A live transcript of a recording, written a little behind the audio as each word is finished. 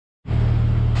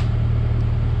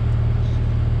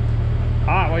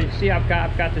well, you see, I've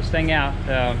got this thing out.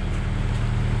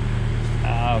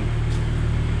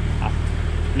 I've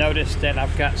noticed that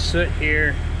I've got soot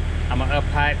here on my up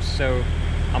pipes, so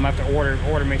I'm gonna have to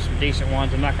order me some decent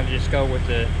ones. I'm not gonna just go with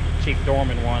the cheap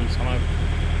Dorman ones. I'm gonna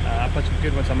I put some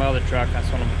good ones on my other truck.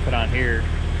 That's what I'm gonna put on here.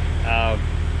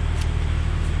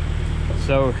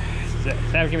 So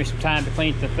that'll give me some time to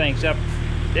clean the things up.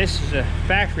 This is a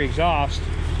factory exhaust,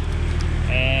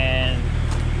 and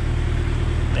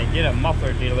they did a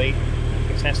muffler delete. I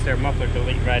guess that's their muffler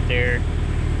delete right there.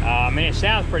 I mean, it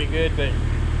sounds pretty good, but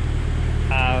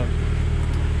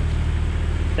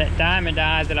that diamond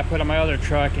eye that I put on my other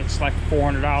truck, it's like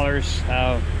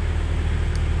 $400.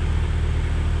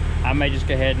 I may just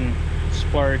go ahead and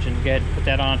splurge and go ahead and put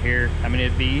that on here. I mean,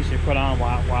 it'd be easy to put on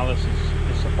while this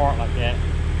is apart like that.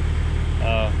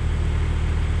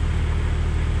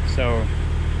 So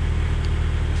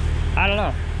I don't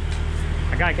know.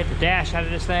 I gotta get the dash out of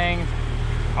this thing,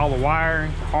 all the wire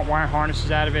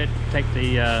harnesses out of it, take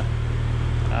the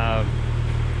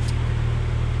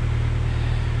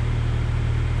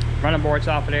running boards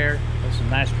off of there. There's some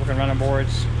nice looking running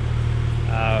boards.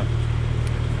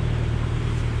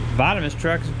 Bottom of this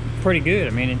truck is pretty good. I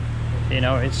mean, you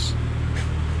know, it's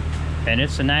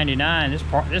a 99. This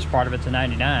part of it's a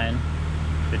 99.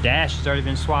 The dash has already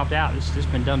been swapped out. This has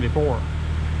been done before.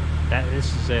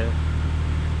 This is a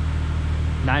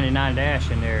 99 dash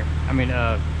in there. I mean,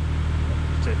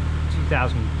 it's a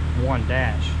 2001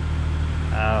 dash.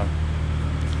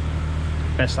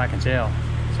 Best I can tell.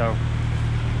 So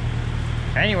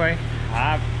anyway,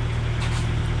 I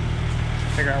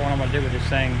figure out what I'm gonna do with this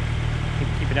thing.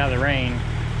 Keep it out of the rain.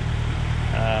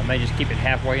 May just keep it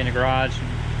halfway in the garage and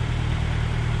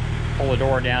pull the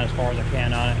door down as far as I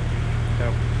can on it.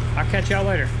 So I'll catch y'all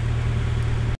later.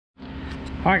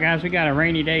 All right, guys, we got a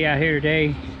rainy day out here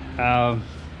today. Gonna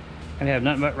have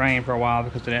nothing but rain for a while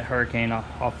because of that hurricane that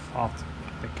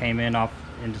came in off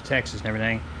into Texas and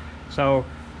everything. So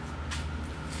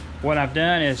what I've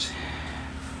done is,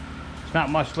 there's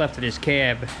not much left of this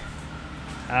cab.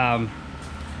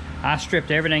 I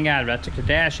stripped everything out of it. I took the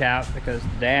dash out because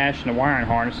the dash and the wiring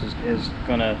harness is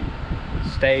gonna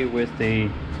stay with the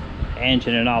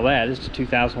engine and all that. This is a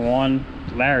 2001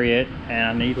 Lariat, and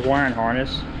I need the wiring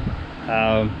harness.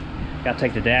 Got to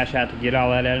take the dash out to get all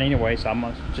that out anyway, so I'm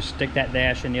gonna just stick that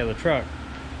dash in the other truck.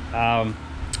 Now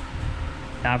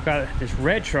I've got this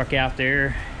red truck out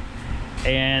there,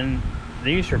 and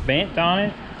these are bent on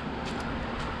it.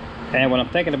 And what I'm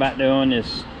thinking about doing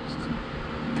is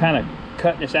kind of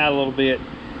cutting this out a little bit.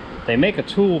 They make a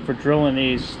tool for drilling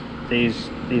these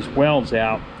welds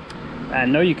out. I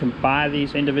know you can buy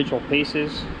these individual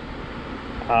pieces,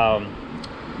 but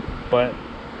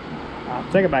I'm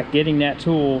thinking about getting that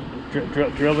tool,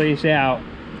 drill these out,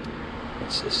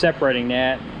 separating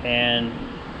that, and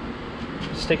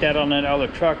stick that on that other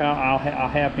truck. I'll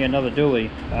have me another dually.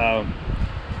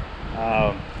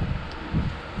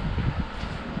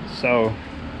 So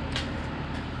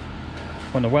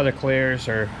when the weather clears,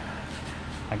 or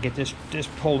I get this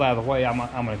pulled out of the way, I'm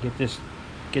gonna get this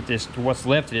what's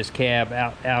left of this cab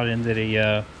out into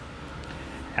the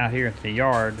out here into the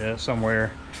yard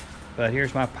somewhere. But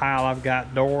here's my pile. I've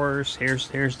got doors. Here's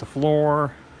the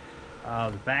floor.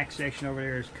 The back section over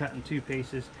there is cut in two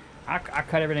pieces. I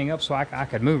cut everything up so I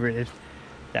could move it.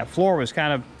 That floor was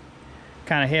kind of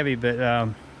heavy, but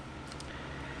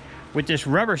with this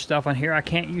rubber stuff on here, I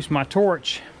can't use my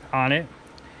torch on it.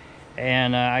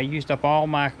 And I used up all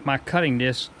my cutting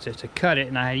discs to cut it,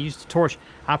 and I used the torch.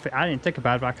 I didn't think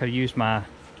about it, but I could have used my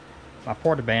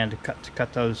portaband to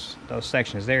cut those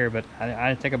sections there, but I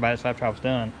didn't think about it, so after I was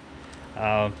done.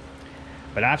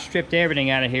 But I've stripped everything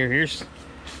out of here. Here's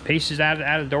pieces out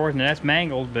of the doors, and that's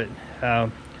mangled, but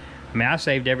I mean, I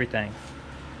saved everything.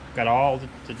 Got all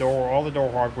the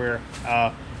door hardware.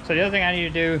 So the other thing I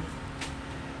need to do,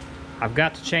 I've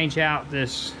got to change out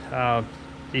this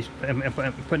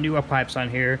put new up pipes on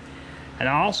here, and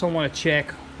I also want to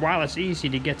check, while it's easy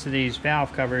to get to these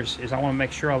valve covers, is I want to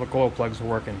make sure all the glow plugs are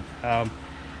working. I've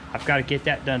got to get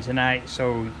that done tonight,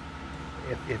 so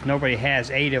if nobody has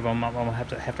 8 of them, I'm gonna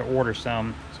have to order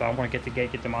some. So I want to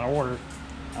get them on order.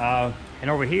 And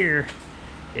over here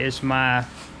is my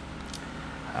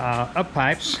up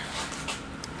pipes.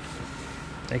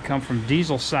 They come from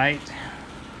Diesel Site.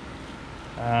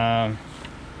 And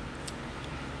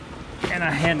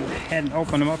I hadn't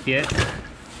opened them up yet,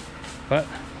 but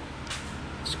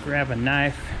let's grab a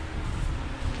knife,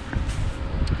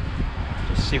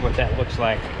 just see what that looks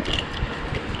like.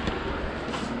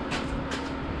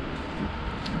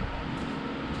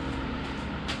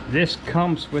 This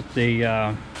comes with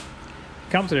the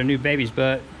new baby's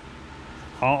butt.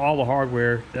 all the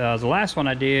hardware. The last one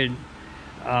I did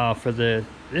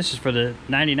this is for the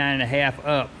 99.5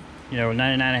 up, you know,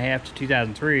 99.5 to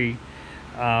 2003.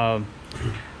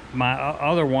 My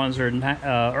other ones are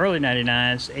early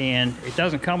 99s, and it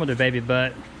doesn't come with a baby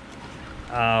butt.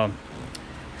 And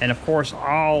of course,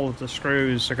 all of the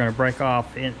screws are going to break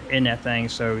off in that thing,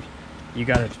 so you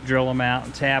got to drill them out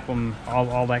and tap them,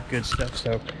 all that good stuff.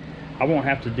 So I won't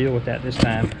have to deal with that this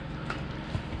time.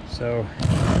 So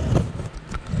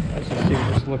let's just see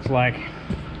what this looks like.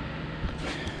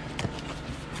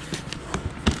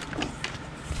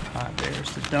 All right,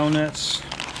 there's the donuts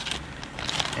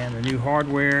and the new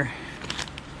hardware.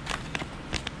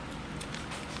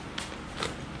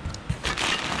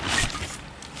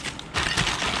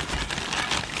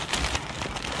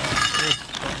 This is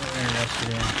what we're interested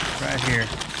in right here.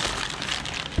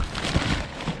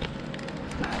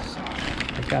 So,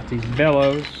 they've got these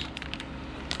bellows,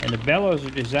 and the bellows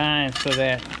are designed so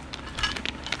that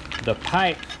the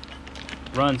pipe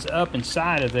runs up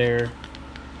inside of there.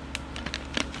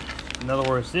 In other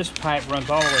words, this pipe runs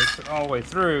all the way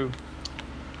through,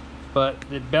 but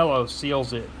the bellow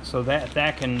seals it, so that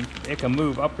it can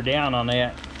move up or down on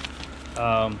that.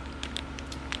 How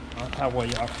well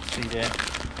y'all can see that.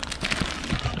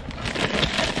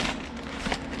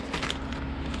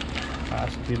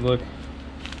 So if you look,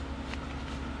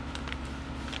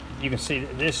 you can see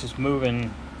that this is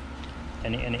moving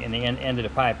in the end of the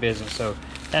pipe business. So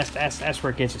that's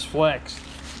where it gets its flex.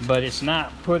 But it's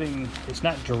not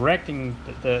directing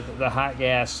the hot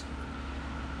gas.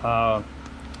 In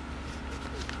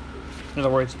other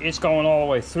words, it's going all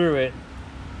the way through it,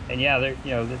 and yeah,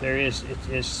 there is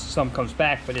some comes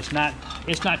back, but it's not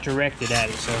directed at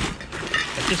it. So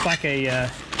it's just like a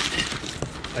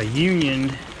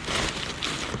union.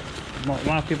 A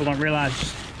lot of people don't realize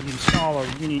if you install a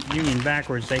union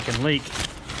backwards, they can leak.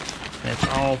 And it's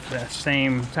all for that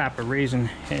same type of reason.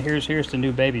 And here's the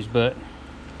new baby's butt.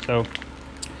 So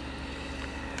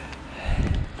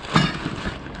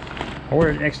I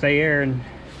ordered next day air, and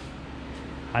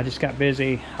I just got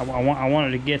busy. I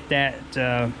wanted to get that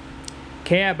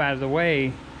cab out of the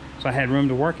way, so I had room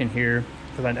to work in here,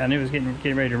 because I knew it was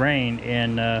getting ready to rain,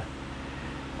 and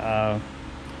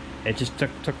it just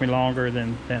took me longer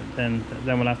than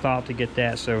what I thought to get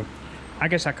that. So I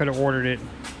guess I could have ordered it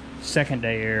second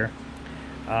day air.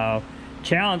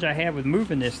 Challenge I have with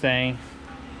moving this thing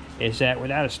is that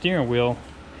without a steering wheel,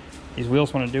 these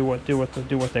wheels want to do what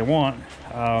they want.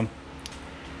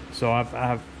 So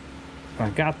I've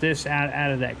got this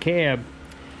out of that cab.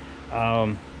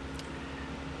 I'm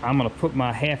gonna put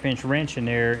my 1/2-inch wrench in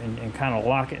there and kind of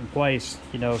lock it in place.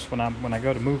 You know, so when I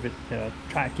go to move it,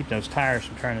 try to keep those tires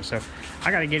from turning. So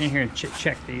I got to get in here and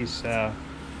check these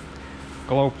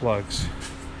glow plugs.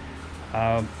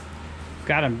 Got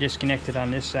them disconnected on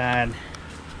this side.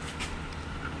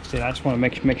 I just want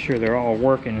to make sure they're all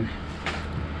working.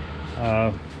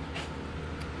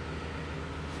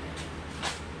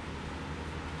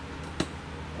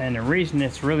 And the reason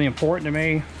it's really important to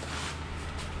me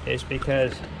is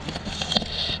because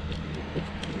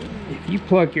if you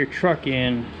plug your truck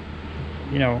in,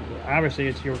 you know,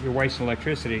 obviously you're wasting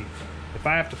electricity. If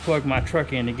I have to plug my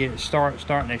truck in to get it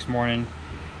start next morning,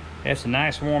 that's a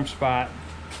nice warm spot,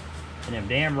 and them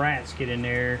damn rats get in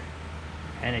there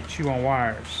and they chew on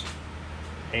wires.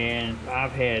 And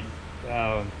I've had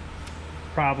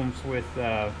problems with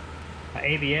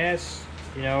ABS.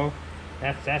 You know,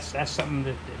 that's something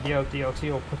that DOT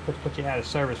will put you out of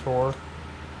service for.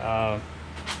 Y'all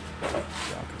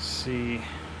can see.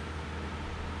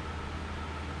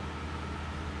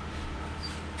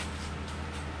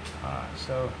 Alright,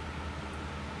 so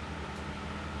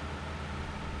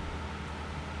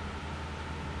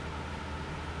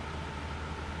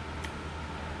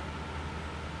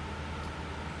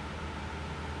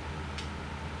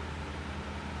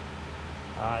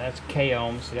that's K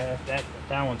ohms.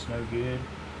 That one's no good.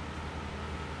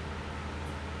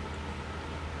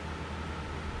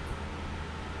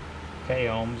 K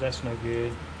ohms, that's no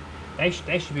good. They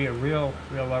should be a real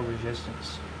low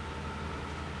resistance.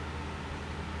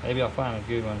 Maybe I'll find a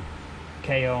good one.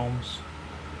 K ohms,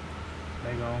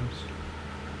 meg ohms.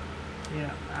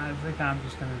 Yeah, I think I'm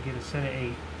just gonna get a set of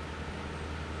 8.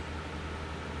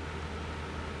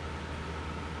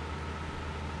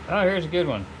 Oh, here's a good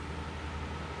one.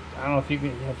 I don't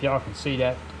know if y'all can see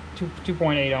that.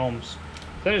 2.8 ohms. So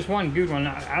there's one good one.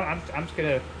 I'm just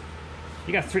gonna.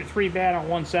 You got three bad on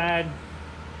one side.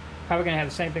 Probably gonna have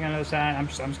the same thing on the other side. I'm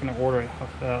just gonna order it.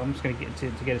 I'm just gonna get to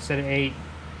get a set of 8.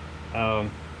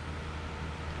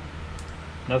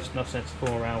 No sense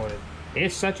fooling around with it.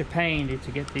 It's such a pain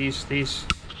to get these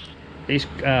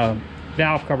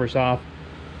valve covers off.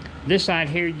 This side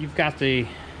here, you've got the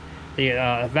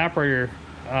evaporator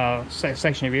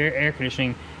section of your air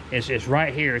conditioning is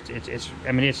right here. It's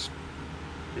I mean, it's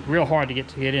real hard to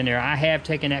get in there. I have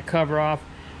taken that cover off,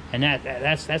 and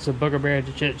that's a booger bear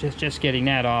just getting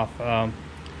that off.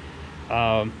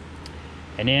 And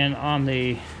then on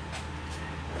the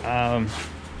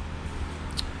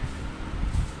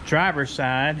driver's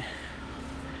side,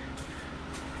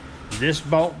 this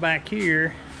bolt back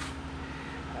here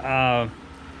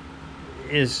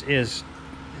is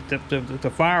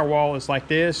the firewall is like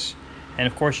this, and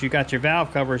of course you got your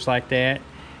valve covers like that,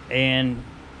 and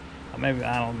maybe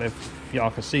I don't know if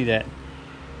y'all can see that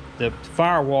the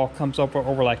firewall comes up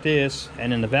over like this,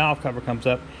 and then the valve cover comes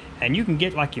up, and you can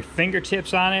get like your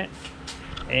fingertips on it,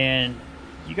 and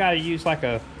you got to use like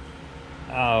a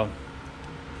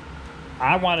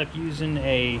I wound up using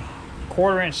a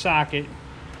 1/4-inch socket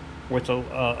with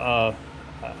a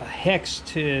hex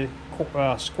to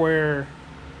square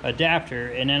adapter,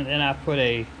 and then I put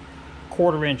a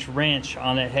 1/4-inch wrench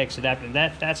on that hex adapter.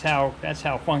 That's how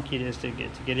funky it is to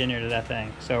get in there to that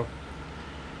thing. So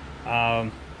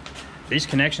these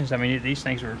connections, I mean, these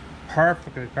things are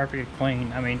perfectly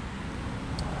clean. I mean,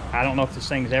 I don't know if this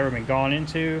thing's ever been gone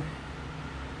into.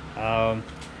 You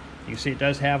can see it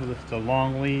does have the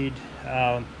long lead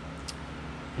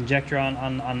injector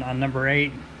on number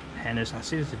 8, and I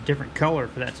see there's a different color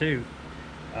for that too.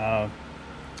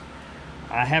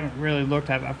 I haven't really looked.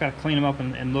 I've got to clean them up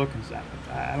and look. And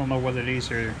I don't know whether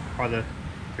these are the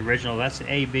original. That's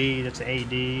the AB. That's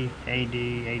the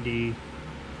AD.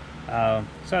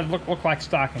 So it look like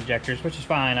stock injectors, which is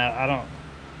fine.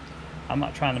 I'm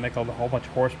not trying to make a whole bunch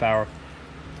of horsepower.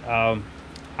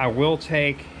 I will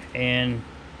take and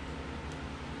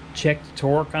check the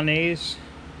torque on these.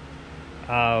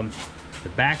 The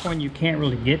back one you can't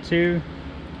really get to.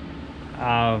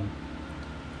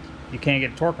 You can't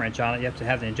get a torque wrench on it. You have to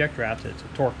have the injector out to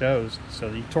torque those. So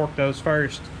you torque those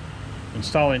first,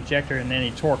 install the injector, and then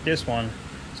you torque this one.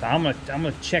 So I'm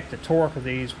gonna check the torque of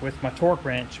these with my torque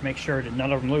wrench, make sure that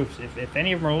none of them loose. If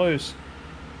any of them are loose,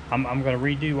 I'm gonna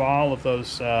redo all of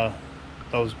those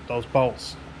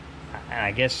bolts. And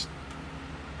I guess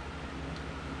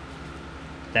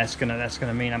that's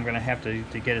gonna mean I'm gonna have to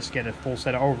get a full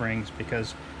set of O-rings,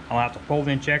 because I'll have to pull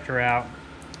the injector out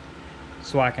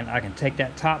so I can take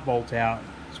that top bolt out,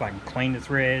 so I can clean the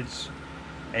threads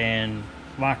and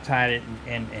Loctite it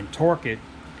and torque it,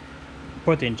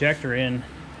 put the injector in,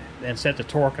 and set the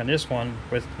torque on this one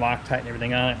with Loctite and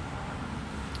everything on it.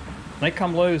 When they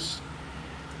come loose,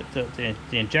 the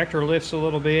injector lifts a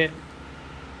little bit,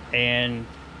 and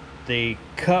the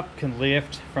cup can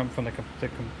lift from the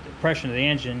compression of the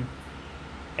engine,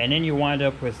 and then you wind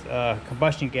up with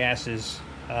combustion gases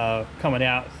coming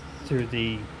out through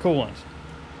the coolant.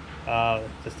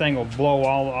 The thing will blow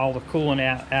all the coolant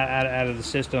out of the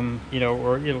system, you know,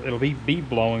 or it'll be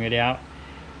blowing it out.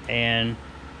 And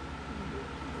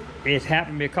it's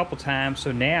happened to me a couple times.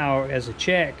 So now, as a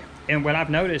check, and what I've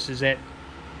noticed is that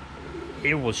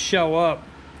it will show up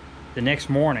the next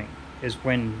morning is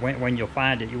when you'll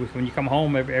find it. When you come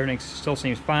home, everything still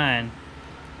seems fine.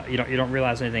 You don't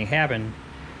realize anything happened,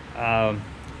 but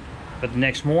the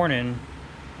next morning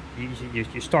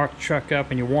you start the truck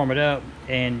up and you warm it up,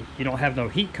 and you don't have no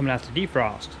heat coming out the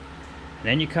defrost. And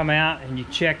then you come out and you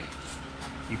check,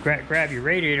 you grab your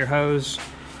radiator hose,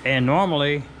 and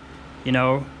normally, you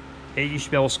know, you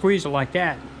should be able to squeeze it like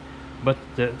that, but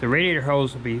the radiator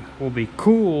hose will be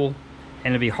cool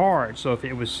and it'll be hard. So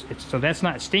so that's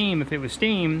not steam. If it was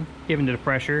steam given to the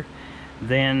pressure,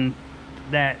 then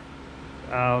that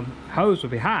hose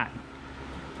would be hot.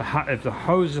 If the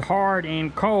hose is hard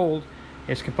and cold,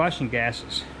 it's combustion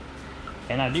gases.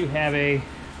 And I do have a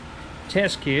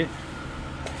test kit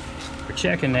for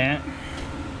checking that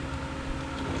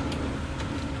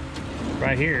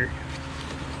right here.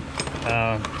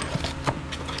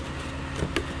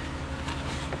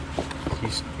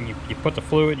 You put the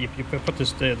fluid, you put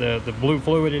this the blue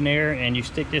fluid in there, and you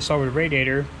stick this over the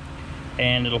radiator,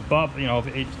 and it'll bubble. You know,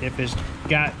 if it's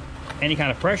got any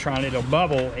kind of pressure on it, it'll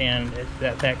bubble, and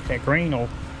that green you'll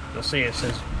see it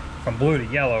says from blue to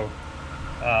yellow.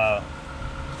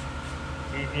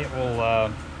 It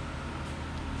will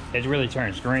it really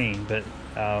turns green, but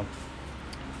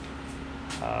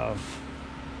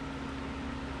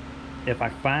if I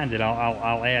find it,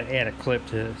 I'll add a clip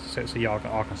to so y'all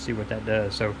can see what that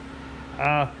does. So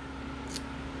I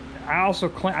also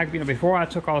before I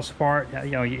took all this apart,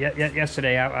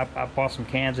 yesterday I bought some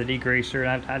cans of degreaser,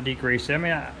 and I degreased it. I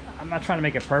mean, I'm not trying to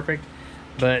make it perfect,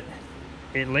 but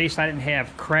at least I didn't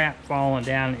have crap falling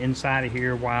down inside of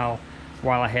here while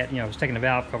while I had, was taking the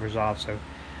valve covers off. So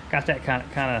got that kind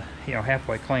of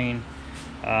halfway clean.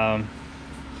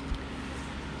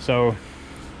 So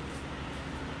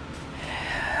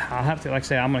I'll have to, like I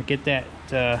say, I'm gonna get that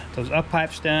those up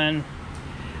pipes done.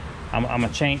 I'm gonna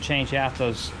change out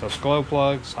those glow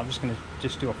plugs. I'm just gonna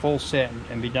do a full set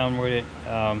and be done with it.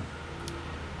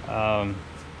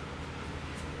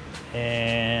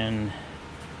 And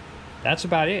that's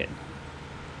about it.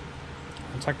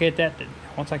 Once I get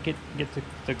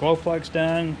the glow plugs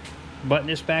done, button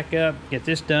this back up, get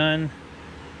this done,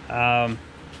 it'll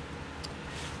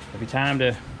be time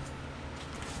to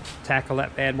tackle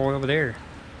that bad boy over there.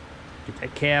 Get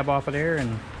that cab off of there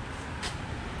and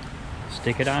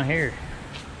stick it on here.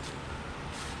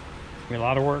 It'll be a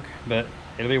lot of work, but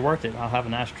it'll be worth it. I'll have a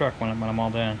nice truck when I'm all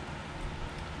done.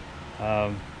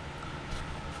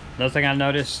 Another thing I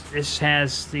noticed, this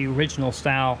has the original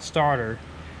style starter.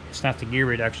 It's not the gear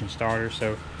reduction starter,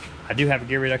 so I do have a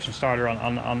gear reduction starter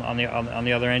on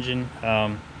the other engine.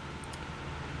 I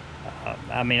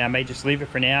mean, I may just leave it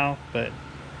for now, but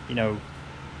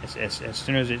as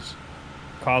soon as it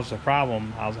causes a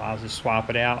problem, I'll just swap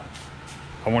it out.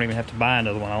 I won't even have to buy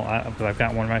another one because I've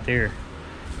got one right there.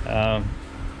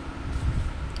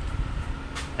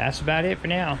 That's about it for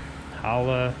now.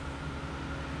 I'm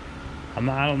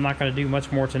not going to do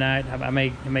much more tonight. I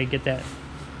may get that.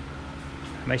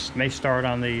 I may start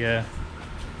on the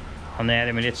on that.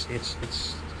 I mean,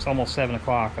 it's almost 7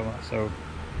 o'clock, so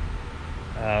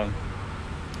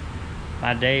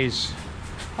my days.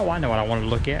 Oh, I know what I wanted to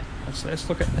look at.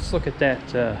 Let's look at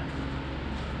that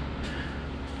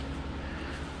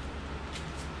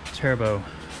turbo.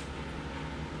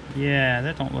 Yeah,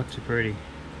 that don't look too pretty.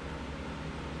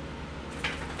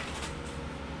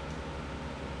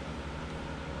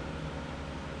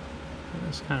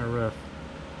 That's kind of rough.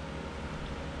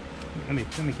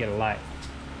 Let me get a light.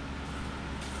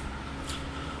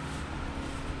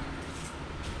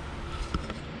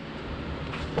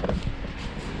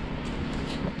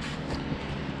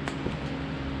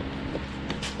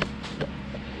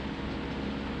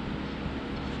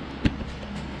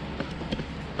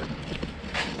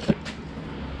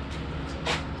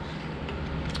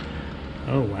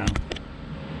 Oh wow.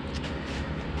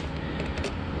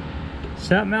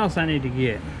 Something else I need to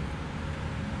get.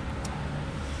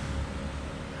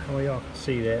 How y'all can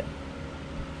see that.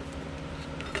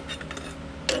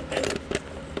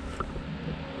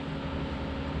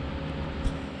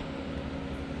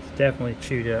 It's definitely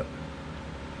chewed up.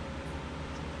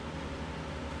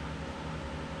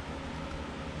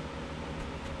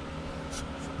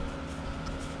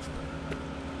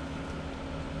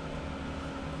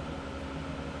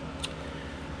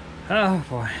 Oh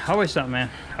boy, always something, man.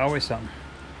 Always something.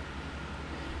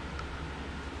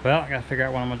 Well, I gotta figure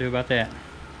out what I'm gonna do about that.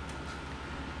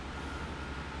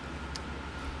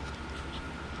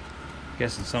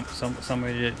 Guessing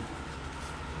somebody did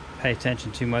pay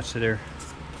attention too much to their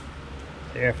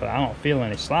airflow. I don't feel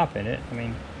any slop in it. I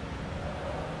mean,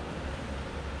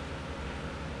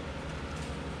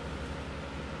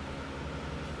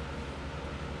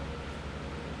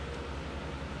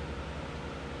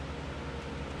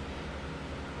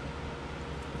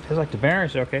 feels like the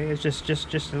bearings are okay. It's just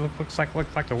it looks like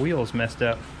the wheel is messed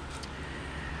up.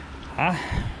 All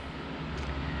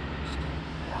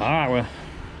right, well,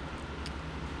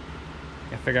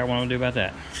 gotta figure out what I'm gonna do about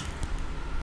that.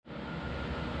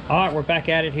 All right, we're back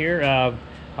at it here. I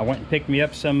went and picked me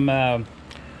up some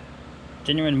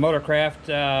genuine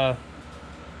Motorcraft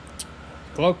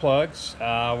glow plugs.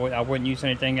 I wouldn't use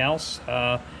anything else.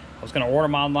 I was gonna order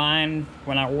them online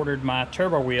when I ordered my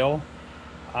turbo wheel.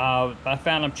 I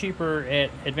found them cheaper at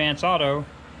Advance Auto,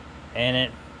 and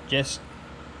it just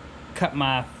cut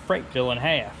my freight bill in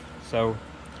half. So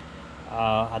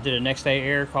I did a next day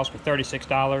air, cost me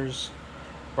 $36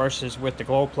 versus with the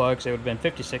glow plugs it would have been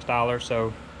 $56.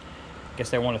 So I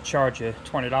guess they want to charge you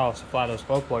 $20 to fly those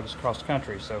glow plugs across the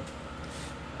country. So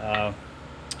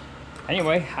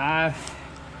anyway, I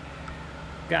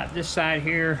got this side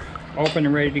here open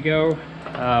and ready to go.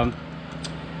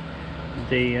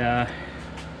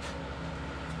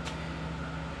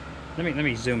 Let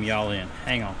me zoom y'all in.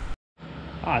 Hang on.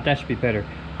 That should be better.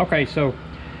 Okay, so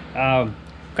got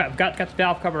the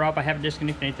valve cover off. I haven't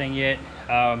disconnected anything yet.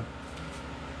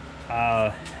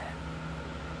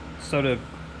 So to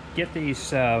get these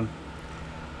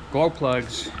glow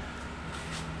plugs,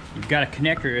 you've got a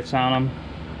connector that's on them,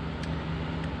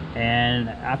 and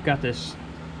I've got this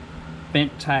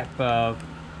bent type of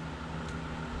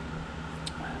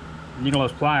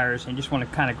needle-nose pliers, and you just want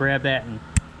to kind of grab that and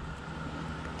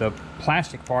the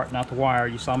plastic part, not the wire.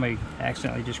 You saw me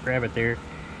accidentally just grab it there.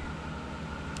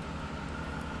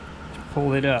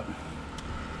 pull it up.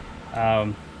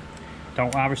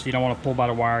 Obviously don't want to pull by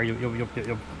the wire. You'll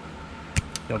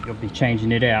be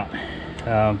changing it out.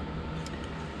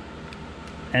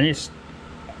 And this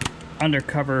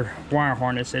undercover wire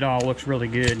harness, it all looks really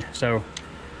good, so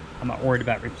I'm not worried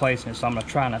about replacing it. So I'm gonna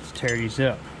try not to tear these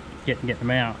up, get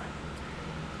them out.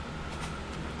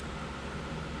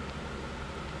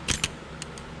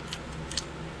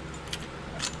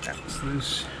 That's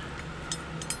loose.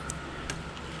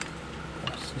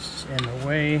 This is in the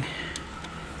way.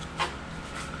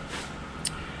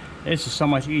 This is so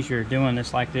much easier doing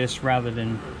this like this rather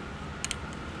than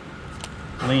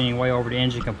leaning way over the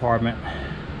engine compartment,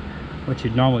 which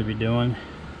you'd normally be doing.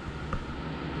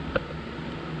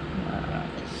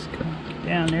 Just go get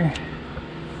down there.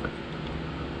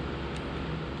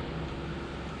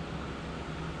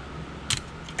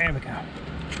 There we go.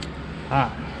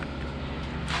 Alright.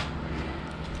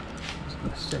 Just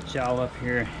gonna set y'all up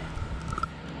here.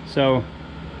 So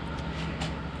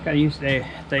gotta use they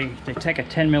take a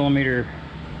 10mm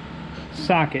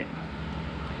socket,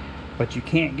 but you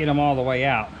can't get them all the way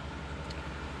out.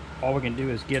 All we can do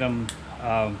is get them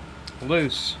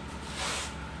loose,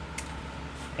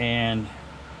 and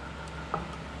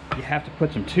you have to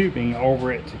put some tubing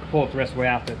over it to pull it the rest of the way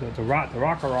out. The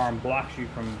rocker arm blocks you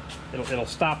from, it'll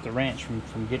stop the wrench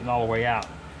from getting all the way out.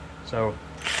 So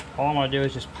all I'm gonna do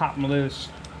is just pop them loose.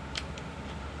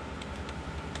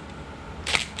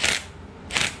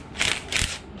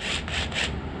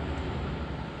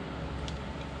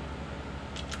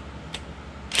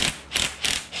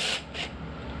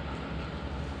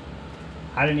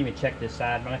 I didn't even check this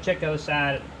side. When I checked the other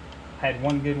side, I had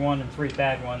one good one and 3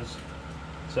 bad ones.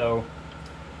 So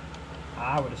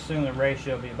I would assume the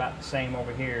ratio will be about the same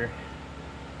over here.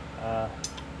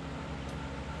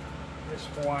 This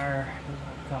wire,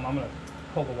 I'm going to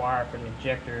pull the wire for the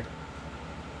injector.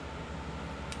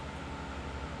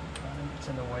 It's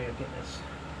in the way of getting this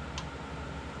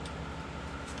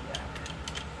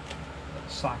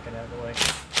socket out of the way.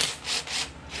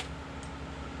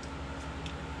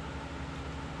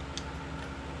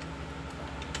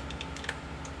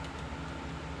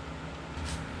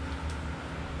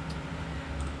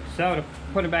 So to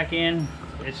put it back in,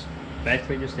 it's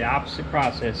basically just the opposite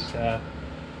process. I'm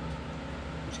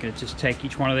just going to take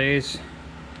each one of these,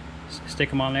 stick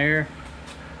them on there.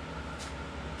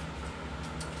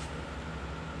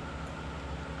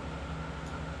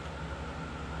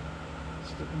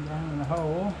 Stick them down in the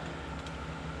hole.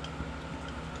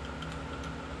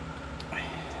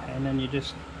 And then you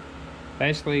just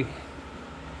basically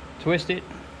twist it.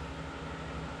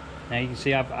 Now you can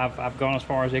see I've gone as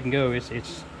far as it can go.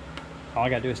 It's all I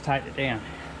gotta do is tighten it down.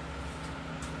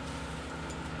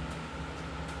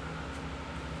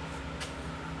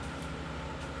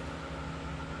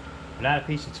 Without a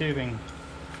piece of tubing,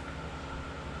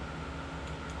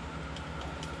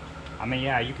 I mean,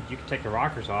 yeah, you could take the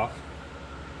rockers off.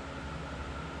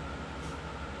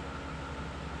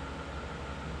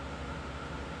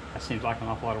 That seems like an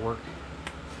awful lot of work.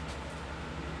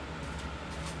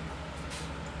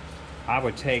 I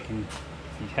would take, and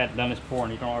if you hadn't done this before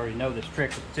and you don't already know this trick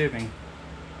with the tubing,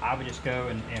 I would just go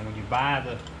and when you buy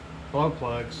the glow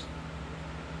plugs,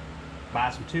 buy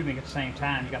some tubing at the same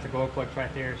time. You got the glow plugs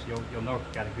right there, so you'll know if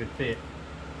you've got a good fit.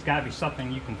 It's got to be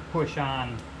something you can push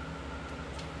on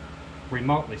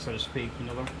remotely, so to speak. You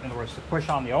know, in other words, to push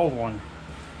on the old one,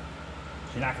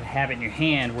 so you're not going to have it in your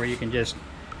hand where you can just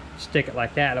stick it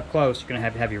like that up close. You're going to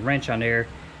have your wrench on there.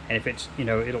 And if it's, you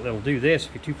know, it'll do this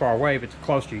if you're too far away, but the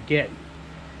closer you get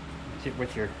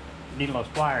with your needle nose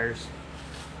pliers,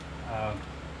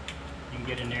 you can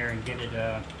get in there and get it,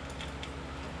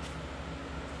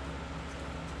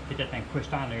 get that thing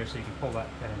pushed on there so you can pull that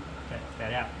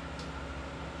out.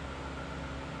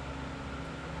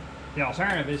 The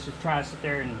alternative is to try to sit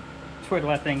there and twiddle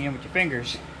that thing in with your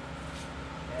fingers,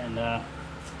 and I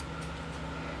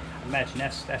imagine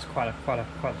that's quite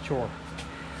a chore.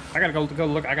 I gotta go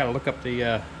look. I gotta look up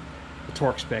the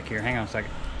torque spec here. Hang on a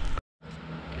second.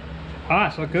 All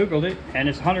right, so I googled it, and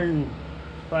it's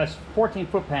 14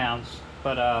 foot-pounds,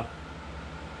 but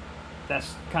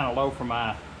that's kind of low for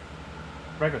my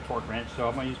regular torque wrench. So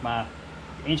I'm gonna use my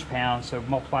inch-pounds. So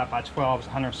multiply it by 12 is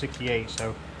 168.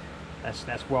 So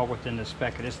that's well within the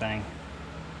spec of this thing.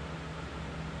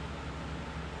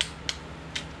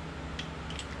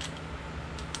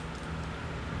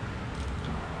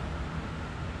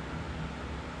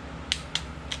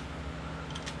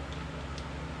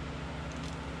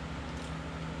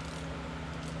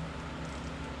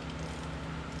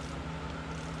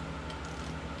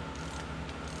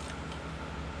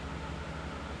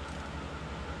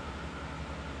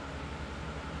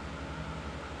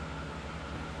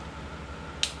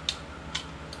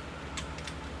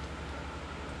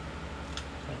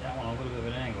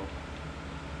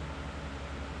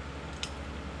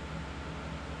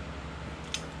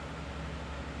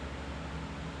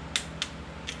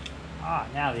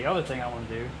 Now the other thing I want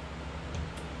to do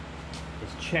is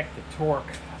check the torque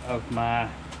of my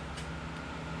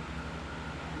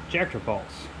injector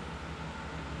bolts.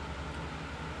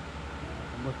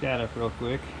 Look that up real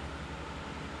quick.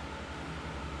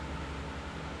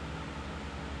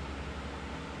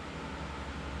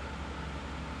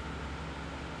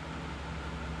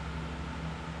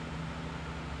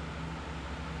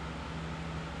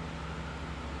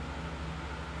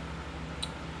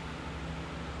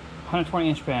 £120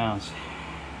 inch.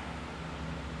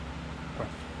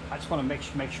 I just want to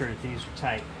make sure that these are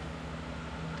tight.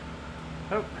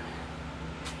 Oh.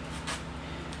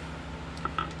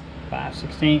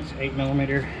 5/16,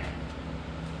 8mm,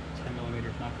 10mm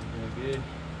is not going to be good.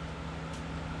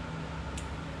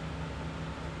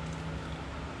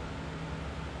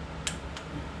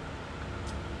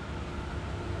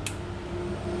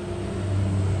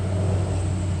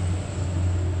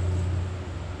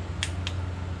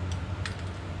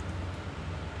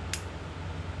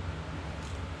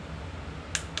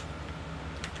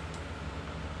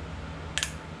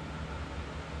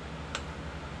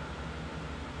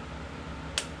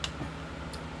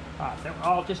 They're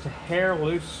all just a hair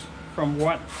loose from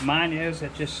what mine is.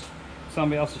 It's just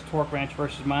somebody else's torque wrench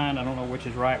versus mine. I don't know which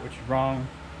is right, which is wrong.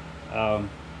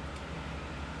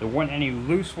 There weren't any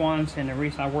loose ones, and the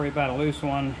reason I worry about a loose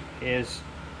one is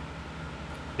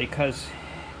because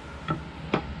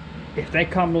if they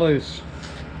come loose,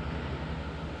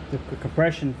 the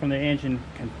compression from the engine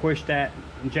can push that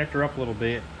injector up a little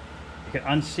bit. You can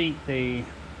unseat the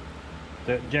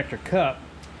injector cup,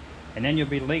 and then you'll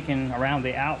be leaking around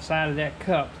the outside of that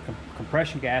cup.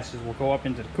 Compression gases will go up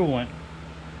into the coolant,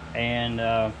 and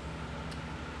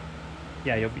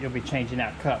yeah, you'll be changing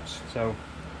out cups. So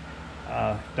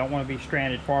don't want to be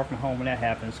stranded far from home when that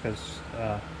happens, because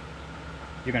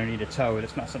you're going to need a tow.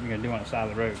 It's not something you're going to do on the side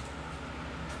of the road.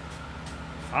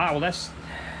 Well, that's,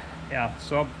 yeah,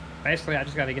 so basically I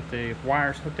just got to get the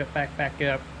wires hooked up back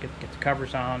up, get the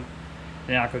covers on,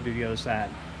 then I'll go do the other side.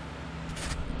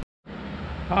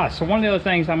 So one of the other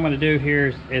things I'm going to do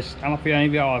here is I don't know if any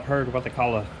of y'all have heard what they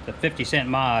call the 50-cent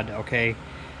mod. Okay,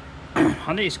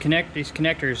 on these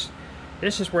connectors,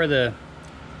 this is where the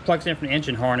plugs in from the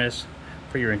engine harness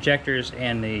for your injectors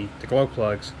and the glow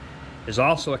plugs. There's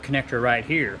also a connector right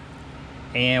here,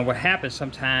 and what happens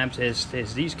sometimes is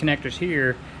these connectors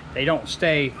here, they don't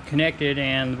stay connected,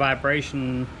 and the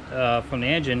vibration from the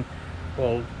engine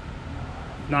will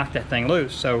knock that thing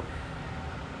loose. So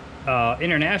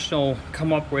International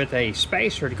come up with a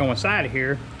spacer to go inside of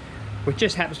here, which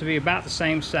just happens to be about the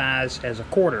same size as a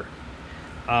quarter.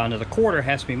 Now the quarter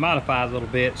has to be modified a little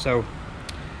bit. So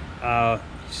you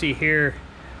see here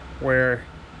where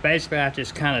basically I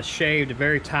just kind of shaved the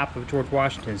very top of George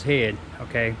Washington's head,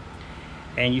 okay,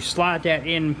 and you slide that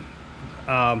in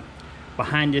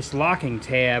behind this locking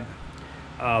tab.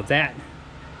 That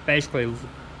basically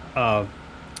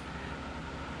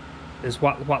is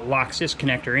what locks this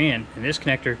connector in, and this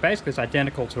connector basically is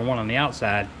identical to the one on the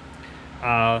outside.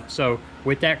 So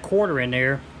with that quarter in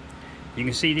there, you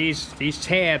can see these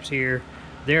tabs here,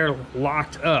 they're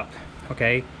locked up,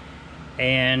 okay,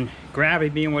 and gravity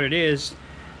being what it is,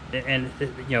 and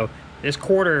you know, this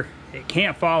quarter, it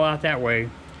can't fall out that way,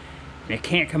 and it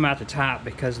can't come out the top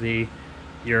because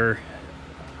your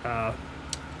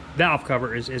valve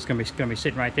cover is going to be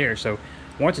sitting right there. So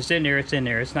once it's in there, it's in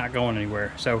there. It's not going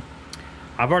anywhere. So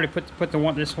I've already put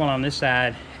this one on this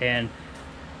side, and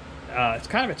it's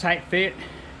kind of a tight fit,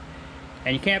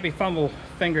 and you can't be fumble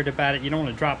fingered about it. You don't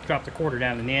want to drop the quarter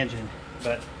down in the engine,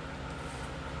 but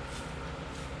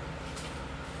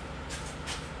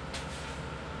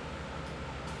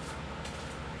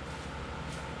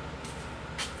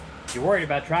if you're worried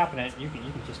about dropping it, you can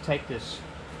just take this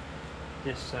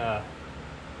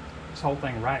whole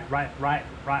thing right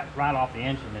off the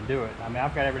engine and do it. I mean,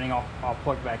 I've got everything all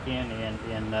plugged back in,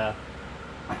 and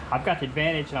I've got the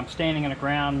advantage that I'm standing on the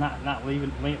ground, not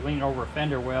leaning over a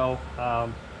fender well,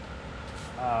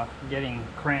 getting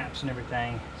cramps and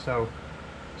everything. So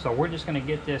we're just going to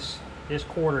get this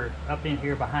quarter up in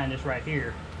here behind this right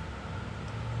here.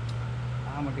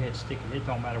 I'm gonna go ahead and stick it. It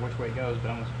don't matter which way it goes,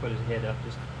 but I'm gonna put his head up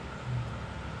just.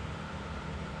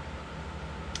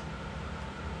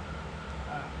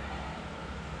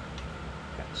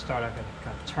 Start, I've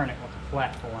got to turn it with the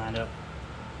flat to line up.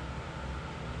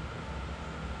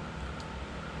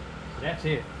 So that's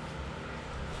it.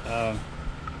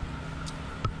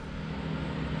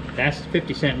 That's the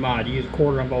 50-cent mod. You use a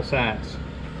quarter on both sides.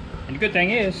 And the good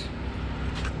thing is,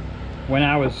 when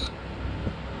I was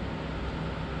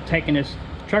taking this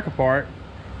truck apart,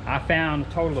 I found a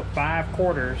total of 5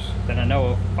 quarters that I know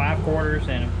of. 5 quarters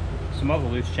and some other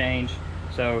loose change.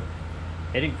 So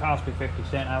it didn't cost me 50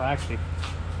 cents. I actually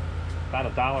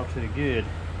about $1 to the good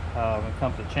when it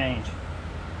comes to change.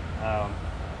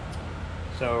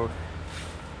 So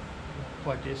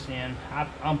plug this in. I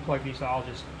unplug these all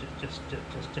just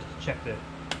to check the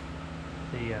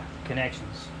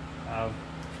connections.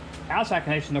 Outside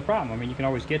connection, no problem. I mean, you can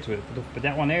always get to it. But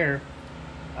that one there,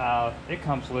 it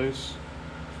comes loose.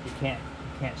 You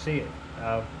can't see it.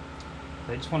 I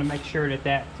just want to make sure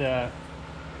that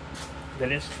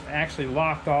it's actually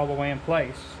locked all the way in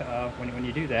place when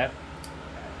you do that.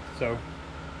 So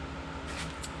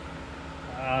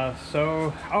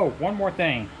oh, one more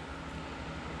thing.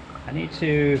 I need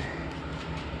to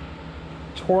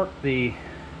torque these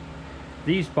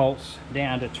bolts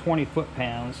down to 20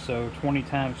 foot-pounds. So 20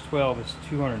 times 12 is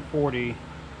 240.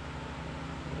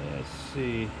 Let's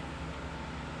see.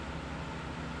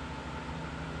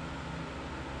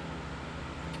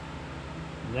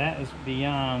 That is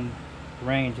beyond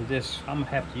range of this. I'm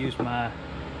gonna have to use my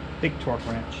big torque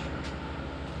wrench.